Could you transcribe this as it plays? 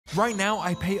Right now,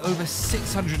 I pay over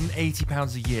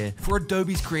 £680 a year for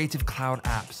Adobe's Creative Cloud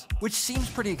apps, which seems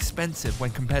pretty expensive when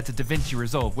compared to DaVinci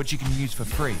Resolve, which you can use for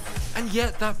free. And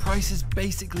yet, that price is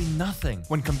basically nothing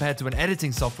when compared to an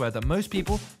editing software that most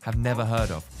people have never heard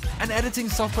of. An editing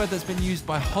software that's been used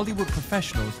by Hollywood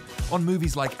professionals on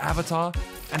movies like Avatar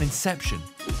and Inception.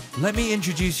 Let me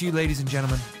introduce you, ladies and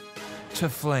gentlemen, to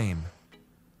Flame.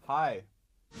 Hi.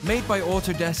 Made by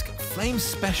AutoDesk, Flame's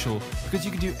special because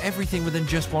you can do everything within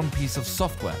just one piece of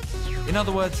software. In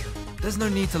other words, there's no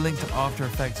need to link to After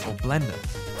Effects or Blender.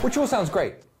 Which all sounds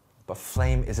great, but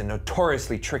Flame is a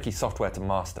notoriously tricky software to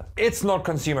master. It's not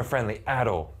consumer friendly at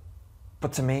all.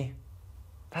 But to me,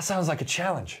 that sounds like a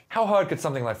challenge. How hard could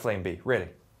something like Flame be, really?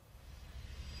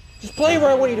 Just play where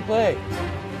I want you to play.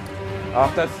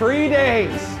 After 3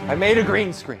 days, I made a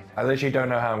green screen. I literally don't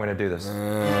know how I'm gonna do this.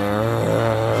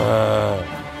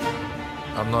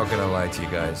 I'm not gonna lie to you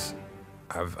guys.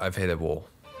 I've hit a wall.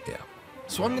 Yeah.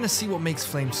 So I'm gonna see what makes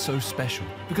Flame so special,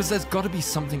 because there's gotta be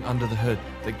something under the hood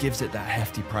that gives it that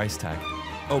hefty price tag.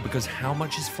 Oh, because how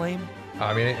much is Flame?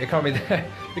 I mean, it can't be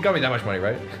that much money,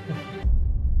 right?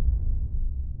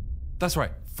 That's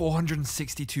right,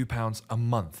 £462 a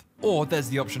month. Or there's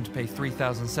the option to pay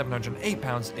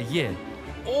 £3,708 a year.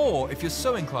 Or, if you're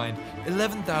so inclined,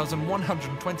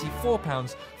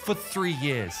 £11,124 for 3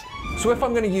 years. So if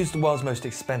I'm gonna use the world's most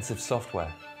expensive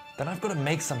software, then I've gotta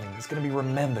make something that's gonna be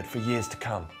remembered for years to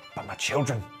come. By my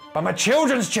children. By my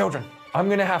children's children! I'm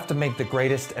gonna have to make the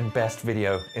greatest and best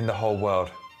video in the whole world.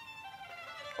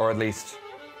 Or at least,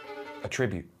 a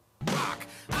tribute.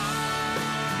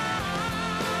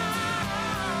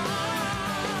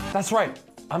 That's right,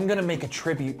 I'm gonna make a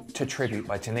tribute to Tribute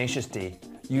by Tenacious D,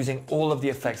 using all of the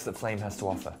effects that Flame has to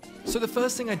offer. So the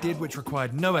first thing I did, which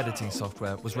required no editing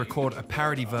software, was record a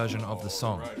parody version of the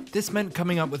song. This meant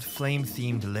coming up with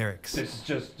Flame-themed lyrics. This is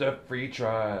just a free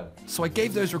trial. So I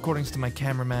gave those recordings to my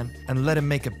cameraman and let him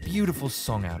make a beautiful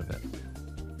song out of it.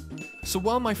 So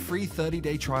while my free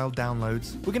 30-day trial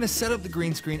downloads, we're gonna set up the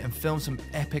green screen and film some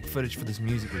epic footage for this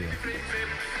music video.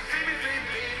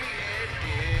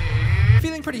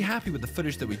 Feeling pretty happy with the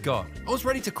footage that we got, I was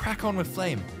ready to crack on with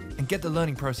Flame and get the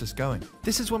learning process going.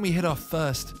 This is when we hit our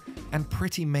first and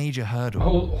pretty major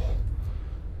hurdle.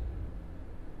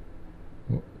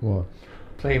 Oh. What?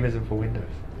 Flame isn't for Windows.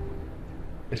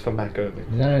 It's for Mac only.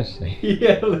 Seriously?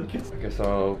 Yeah, look. I guess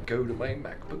I'll go to my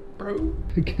MacBook Pro.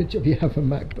 Good job you have a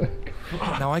MacBook.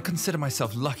 Now I consider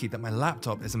myself lucky that my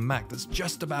laptop is a Mac that's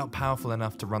just about powerful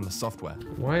enough to run the software.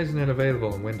 Why isn't it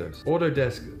available on Windows?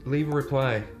 AutoDesk, leave a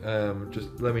reply. Just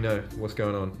let me know what's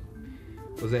going on.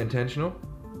 Was it intentional?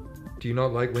 Do you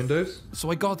not like Windows?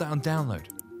 So I got that on download.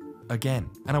 Again,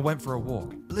 and I went for a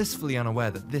walk, blissfully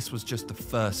unaware that this was just the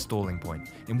first stalling point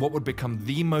in what would become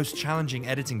the most challenging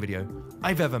editing video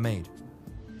I've ever made.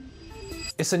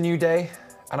 It's a new day,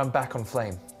 and I'm back on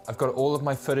Flame. I've got all of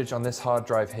my footage on this hard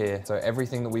drive here, so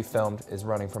everything that we filmed is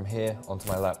running from here onto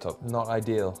my laptop. Not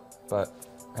ideal, but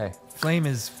hey. Flame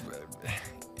is...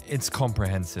 it's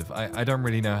comprehensive. I don't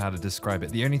really know how to describe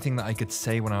it. The only thing that I could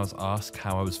say when I was asked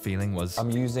how I was feeling was...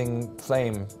 I'm using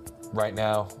Flame right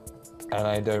now, and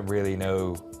I don't really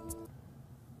know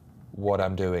what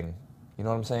I'm doing. You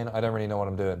know what I'm saying? I don't really know what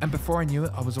I'm doing. And before I knew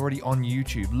it, I was already on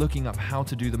YouTube looking up how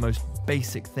to do the most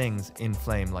basic things in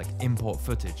Flame, like import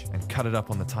footage and cut it up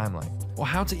on the timeline. Or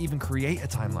how to even create a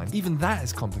timeline. Even that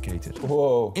is complicated.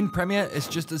 Whoa. In Premiere, it's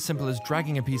just as simple as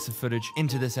dragging a piece of footage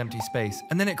into this empty space,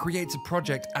 and then it creates a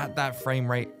project at that frame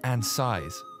rate and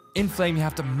size. In Flame, you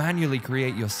have to manually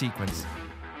create your sequence.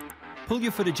 Pull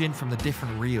your footage in from the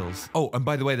different reels. Oh, and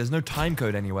by the way, there's no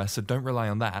timecode anywhere, so don't rely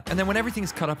on that. And then when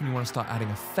everything's cut up and you want to start adding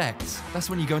effects, that's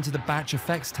when you go into the batch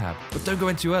effects tab. But don't go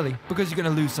in too early, because you're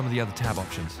going to lose some of the other tab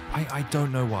options. I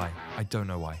don't know why. I don't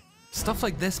know why. Stuff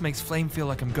like this makes Flame feel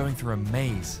like I'm going through a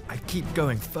maze. I keep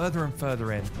going further and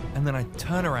further in, and then I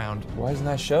turn around. Why isn't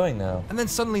that showing now? And then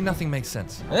suddenly nothing makes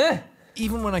sense.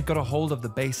 Even when I got a hold of the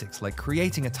basics, like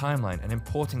creating a timeline and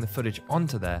importing the footage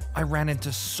onto there, I ran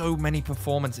into so many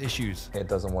performance issues. It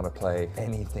doesn't want to play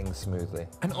anything smoothly.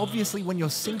 And obviously when you're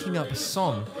syncing up a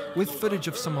song with footage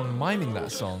of someone miming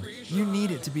that song, you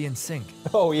need it to be in sync.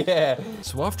 Oh yeah.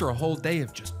 So after a whole day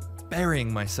of just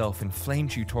burying myself in Flame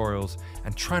tutorials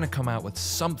and trying to come out with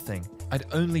something, I'd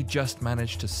only just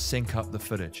managed to sync up the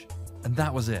footage. And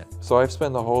that was it. So I've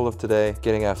spent the whole of today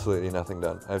getting absolutely nothing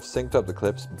done. I've synced up the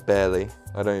clips barely.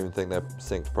 I don't even think they're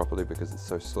synced properly because it's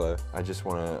so slow. I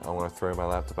wanna throw my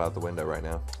laptop out the window right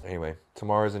now. Anyway,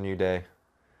 tomorrow's a new day.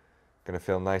 Gonna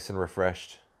feel nice and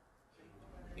refreshed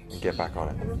and get back on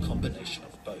it. Or a combination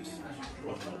of both.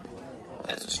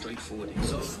 That's a straightforward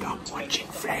example. Stop watching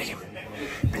Flame,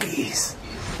 please.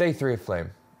 Day 3 of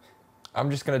Flame. I'm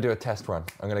just gonna do a test run.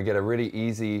 I'm gonna get a really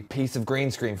easy piece of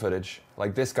green screen footage,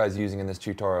 like this guy's using in this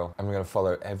tutorial. I'm gonna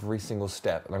follow every single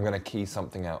step, and I'm gonna key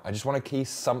something out. I just wanna key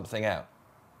something out.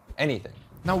 Anything.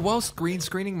 Now, whilst green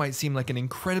screening might seem like an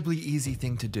incredibly easy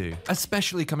thing to do,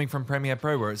 especially coming from Premiere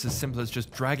Pro where it's as simple as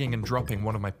just dragging and dropping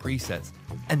one of my presets,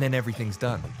 and then everything's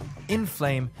done. In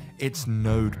Flame, it's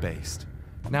node-based.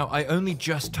 Now, I only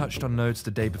just touched on nodes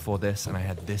the day before this, and I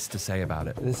had this to say about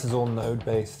it. This is all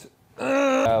node-based.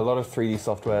 A lot of 3D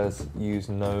softwares use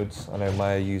nodes. I know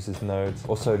Maya uses nodes.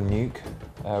 Also Nuke,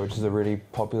 which is a really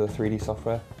popular 3D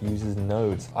software, uses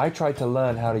nodes. I tried to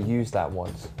learn how to use that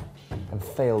once and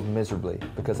failed miserably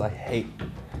because I hate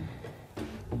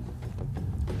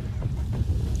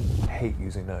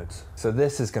using nodes. So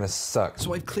this is gonna suck.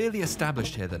 So I've clearly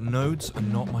established here that nodes are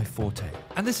not my forte.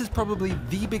 And this is probably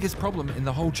the biggest problem in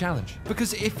the whole challenge.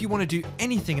 Because if you want to do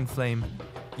anything in Flame,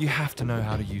 you have to know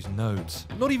how to use nodes.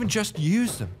 Not even just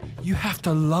use them, you have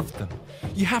to love them.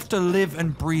 You have to live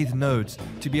and breathe nodes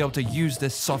to be able to use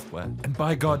this software. And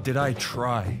by God, did I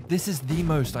try. This is the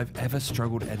most I've ever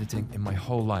struggled editing in my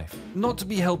whole life. Not to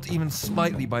be helped even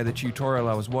slightly by the tutorial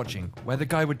I was watching, where the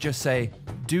guy would just say,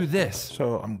 do this.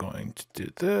 So I'm going to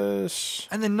do this.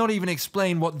 And then not even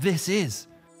explain what this is.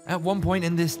 At one point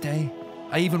in this day,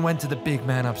 I even went to the big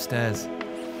man upstairs,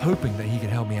 hoping that he could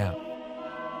help me out.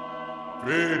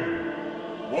 Finn,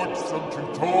 watch some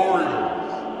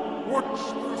tutorials. Watch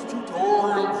those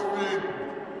tutorials, Finn.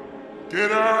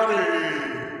 Get out of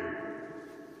here.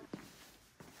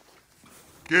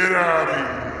 Get out of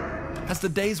here. As the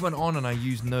days went on and I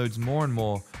used nodes more and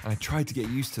more, and I tried to get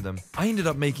used to them, I ended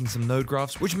up making some node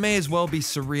graphs, which may as well be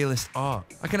surrealist art.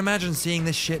 I can imagine seeing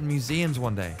this shit in museums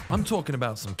one day. I'm talking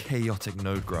about some chaotic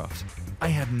node graphs. I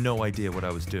had no idea what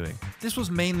I was doing. This was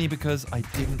mainly because I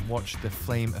didn't watch the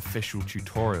Flame official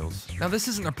tutorials. Now, this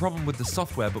isn't a problem with the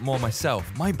software, but more myself.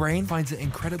 My brain finds it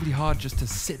incredibly hard just to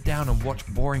sit down and watch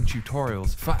boring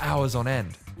tutorials for hours on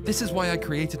end. This is why I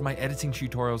created my editing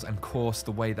tutorials and course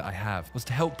the way that I have, was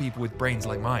to help people with brains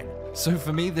like mine. So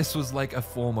for me, this was like a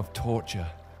form of torture.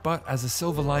 But as a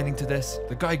silver lining to this,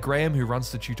 the guy Graham who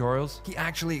runs the tutorials, he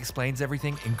actually explains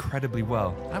everything incredibly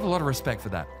well. I have a lot of respect for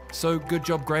that. So good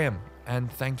job, Graham.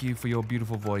 And thank you for your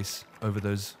beautiful voice over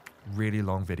those really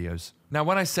long videos. Now,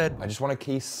 when I said, I just want to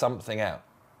key something out.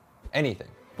 Anything.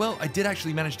 well, I did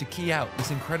actually manage to key out this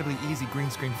incredibly easy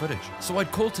green screen footage. So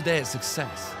I'd call today a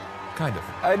success. Kind of.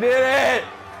 I did it!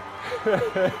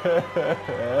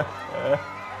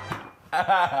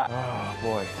 Oh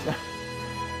boy.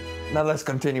 Now let's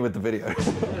continue with the video.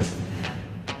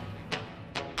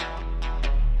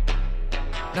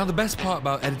 Now, the best part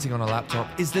about editing on a laptop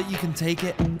is that you can take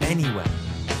it anywhere.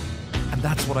 And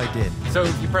that's what I did. So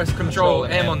you press Control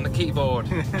M on the keyboard.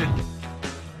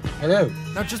 Hello.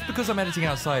 Now, just because I'm editing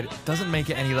outside doesn't make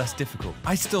it any less difficult.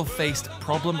 I still faced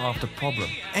problem after problem.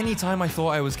 Anytime I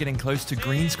thought I was getting close to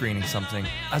green screening something,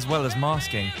 as well as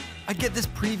masking, I'd get this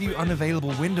preview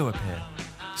unavailable window appear.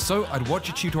 So I'd watch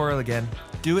a tutorial again,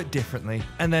 do it differently,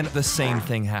 and then the same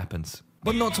thing happens.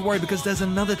 But not to worry, because there's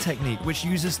another technique which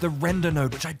uses the render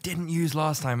node, which I didn't use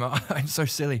last time. I'm so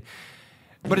silly.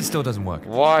 But it still doesn't work.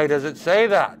 Why does it say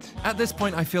that? At this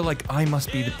point, I feel like I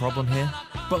must be the problem here.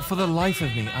 But for the life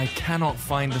of me, I cannot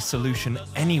find a solution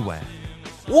anywhere.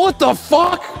 What the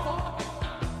fuck?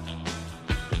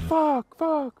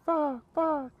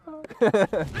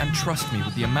 And trust me,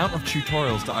 with the amount of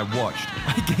tutorials that I watched,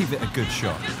 I gave it a good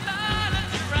shot.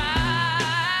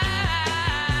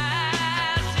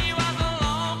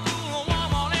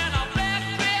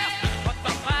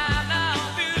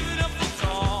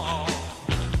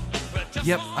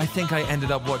 Yep, I think I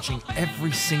ended up watching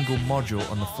every single module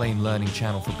on the Flame Learning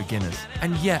channel for beginners.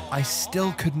 And yet, I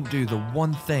still couldn't do the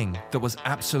one thing that was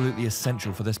absolutely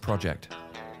essential for this project.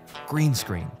 Green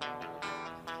screen.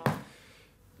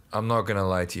 I'm not gonna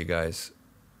lie to you guys.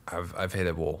 I've hit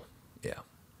a wall. Yeah.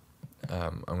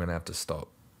 I'm gonna have to stop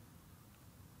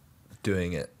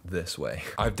doing it this way.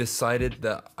 I've decided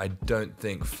that I don't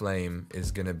think Flame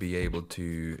is gonna be able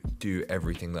to do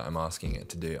everything that I'm asking it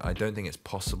to do. I don't think it's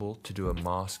possible to do a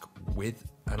mask with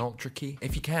an Ultra key.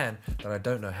 If you can, then I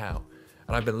don't know how.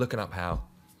 And I've been looking up how.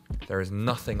 There is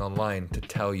nothing online to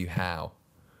tell you how.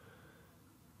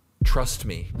 Trust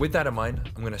me. With that in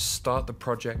mind, I'm gonna start the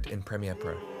project in Premiere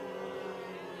Pro.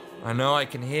 I know I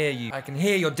can hear you. I can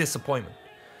hear your disappointment.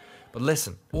 But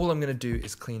listen, all I'm gonna do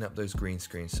is clean up those green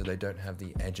screens so they don't have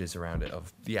the edges around it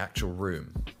of the actual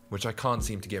room, which I can't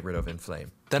seem to get rid of in Flame.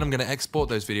 Then I'm gonna export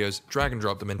those videos, drag and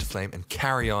drop them into Flame, and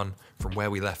carry on from where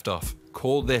we left off.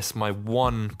 Call this my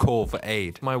one call for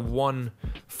aid, my one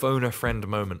phone a friend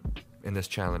moment in this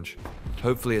challenge.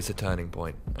 Hopefully it's a turning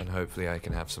point, and hopefully I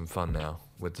can have some fun now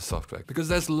with the software, because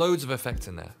there's loads of effects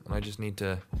in there, and I just need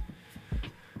to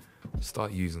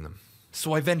start using them.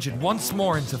 So I ventured once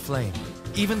more into Flame,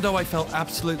 even though I felt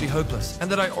absolutely hopeless,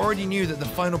 and that I already knew that the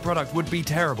final product would be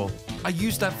terrible. I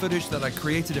used that footage that I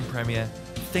created in Premiere,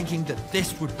 thinking that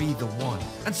this would be the one.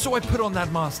 And so I put on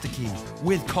that master key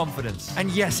with confidence.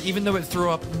 And yes, even though it threw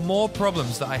up more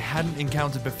problems that I hadn't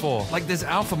encountered before, like this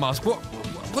alpha mask,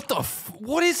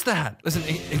 what is that? Listen,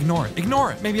 ignore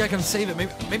it. Maybe I can save it.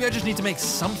 Maybe I just need to make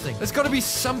something. There's gotta be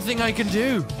something I can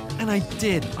do. And I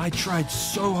did. I tried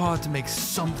so hard to make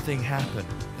something happen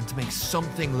and to make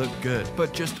something look good,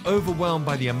 but just overwhelmed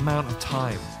by the amount of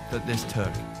time that this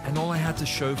took. And all I had to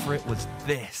show for it was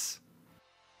this.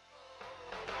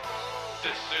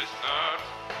 This is not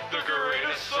the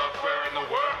greatest software in the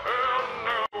world,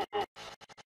 no.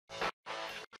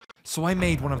 So I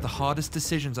made one of the hardest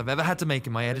decisions I've ever had to make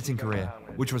in my editing career,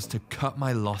 which was to cut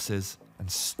my losses and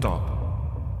stop.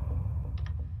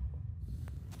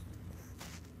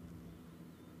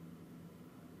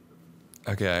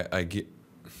 Okay, I get.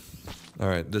 All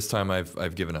right, this time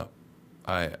I've given up.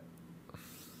 I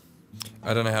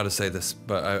don't know how to say this,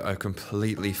 but I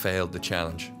completely failed the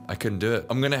challenge. I couldn't do it.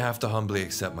 I'm gonna have to humbly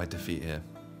accept my defeat here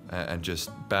and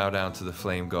just bow down to the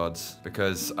flame gods,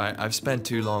 because I've spent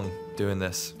too long doing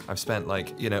this. I've spent,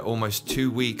 like, you know, almost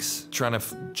 2 weeks trying to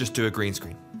just do a green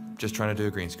screen. Just trying to do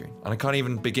a green screen. And I can't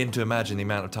even begin to imagine the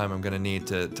amount of time I'm gonna need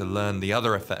to learn the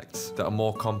other effects that are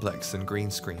more complex than green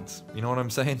screens. You know what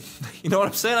I'm saying? You know what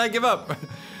I'm saying? I give up.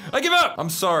 I give up! I'm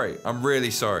sorry. I'm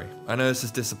really sorry. I know this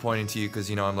is disappointing to you because,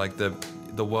 you know, I'm like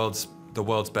the world's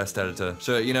best editor.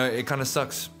 So, you know, it kind of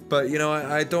sucks. But, you know,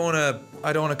 I don't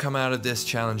wanna come out of this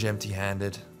challenge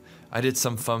empty-handed. I did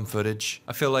some fun footage.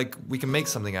 I feel like we can make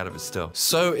something out of it still.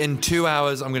 So in 2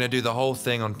 hours, I'm gonna do the whole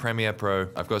thing on Premiere Pro.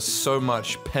 I've got so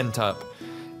much pent-up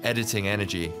editing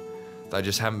energy that I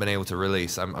just haven't been able to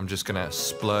release. I'm just gonna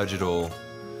splurge it all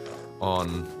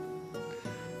on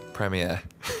Premiere.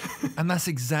 And that's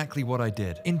exactly what I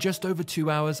did. In just over 2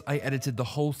 hours, I edited the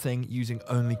whole thing using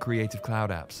only Creative Cloud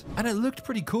apps. And it looked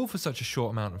pretty cool for such a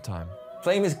short amount of time.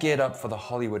 Flame is geared up for the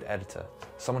Hollywood editor,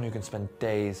 someone who can spend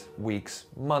days, weeks,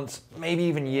 months, maybe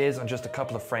even years on just a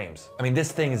couple of frames. I mean,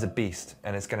 this thing is a beast,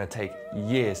 and it's gonna take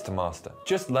years to master.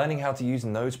 Just learning how to use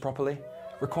nodes properly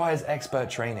requires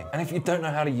expert training. And if you don't know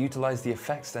how to utilize the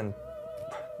effects, then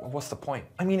what's the point?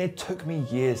 I mean, it took me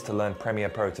years to learn Premiere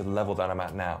Pro to the level that I'm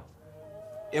at now.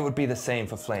 It would be the same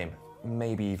for Flame,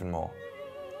 maybe even more.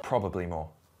 Probably more.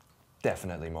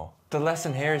 Definitely more. The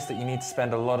lesson here is that you need to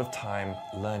spend a lot of time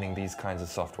learning these kinds of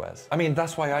softwares. I mean,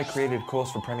 that's why I created a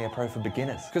course for Premiere Pro for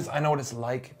beginners, because I know what it's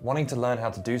like wanting to learn how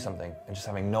to do something and just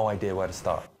having no idea where to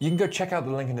start. You can go check out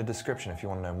the link in the description if you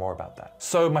want to know more about that.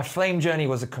 So my Flame journey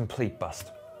was a complete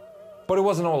bust, but it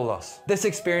wasn't all a loss. This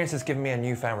experience has given me a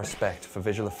newfound respect for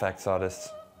visual effects artists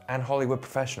and Hollywood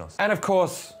professionals. And of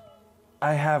course,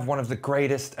 I have one of the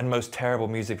greatest and most terrible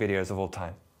music videos of all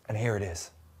time. And here it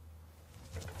is.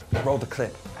 Roll the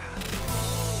clip.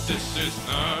 This is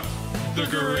not the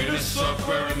greatest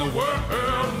software in the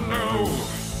world, no.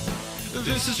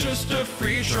 This is just a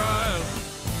free trial.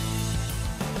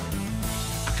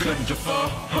 I couldn't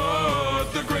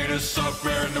afford the greatest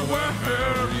software in the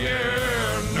world,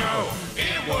 yeah, no.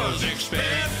 It was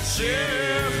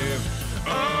expensive,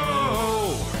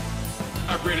 oh.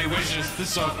 I really wish the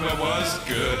software was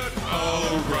good,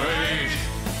 alright.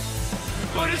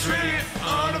 But it's really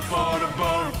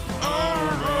unaffordable,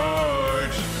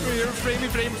 alright. Flame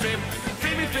edit.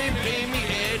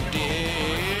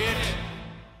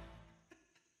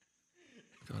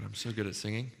 God, I'm so good at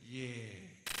singing. Yeah.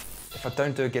 If I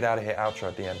don't do a get out of here outro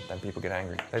at the end, then people get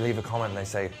angry. They leave a comment and they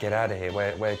say, get out of here,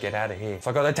 where get out of here.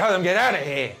 So I gotta tell them, get out of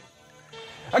here.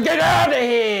 Get out of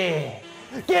here!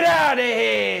 Get out of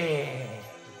here!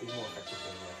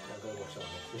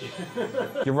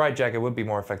 You're right, Jack, it would be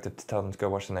more effective to tell them to go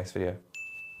watch the next video.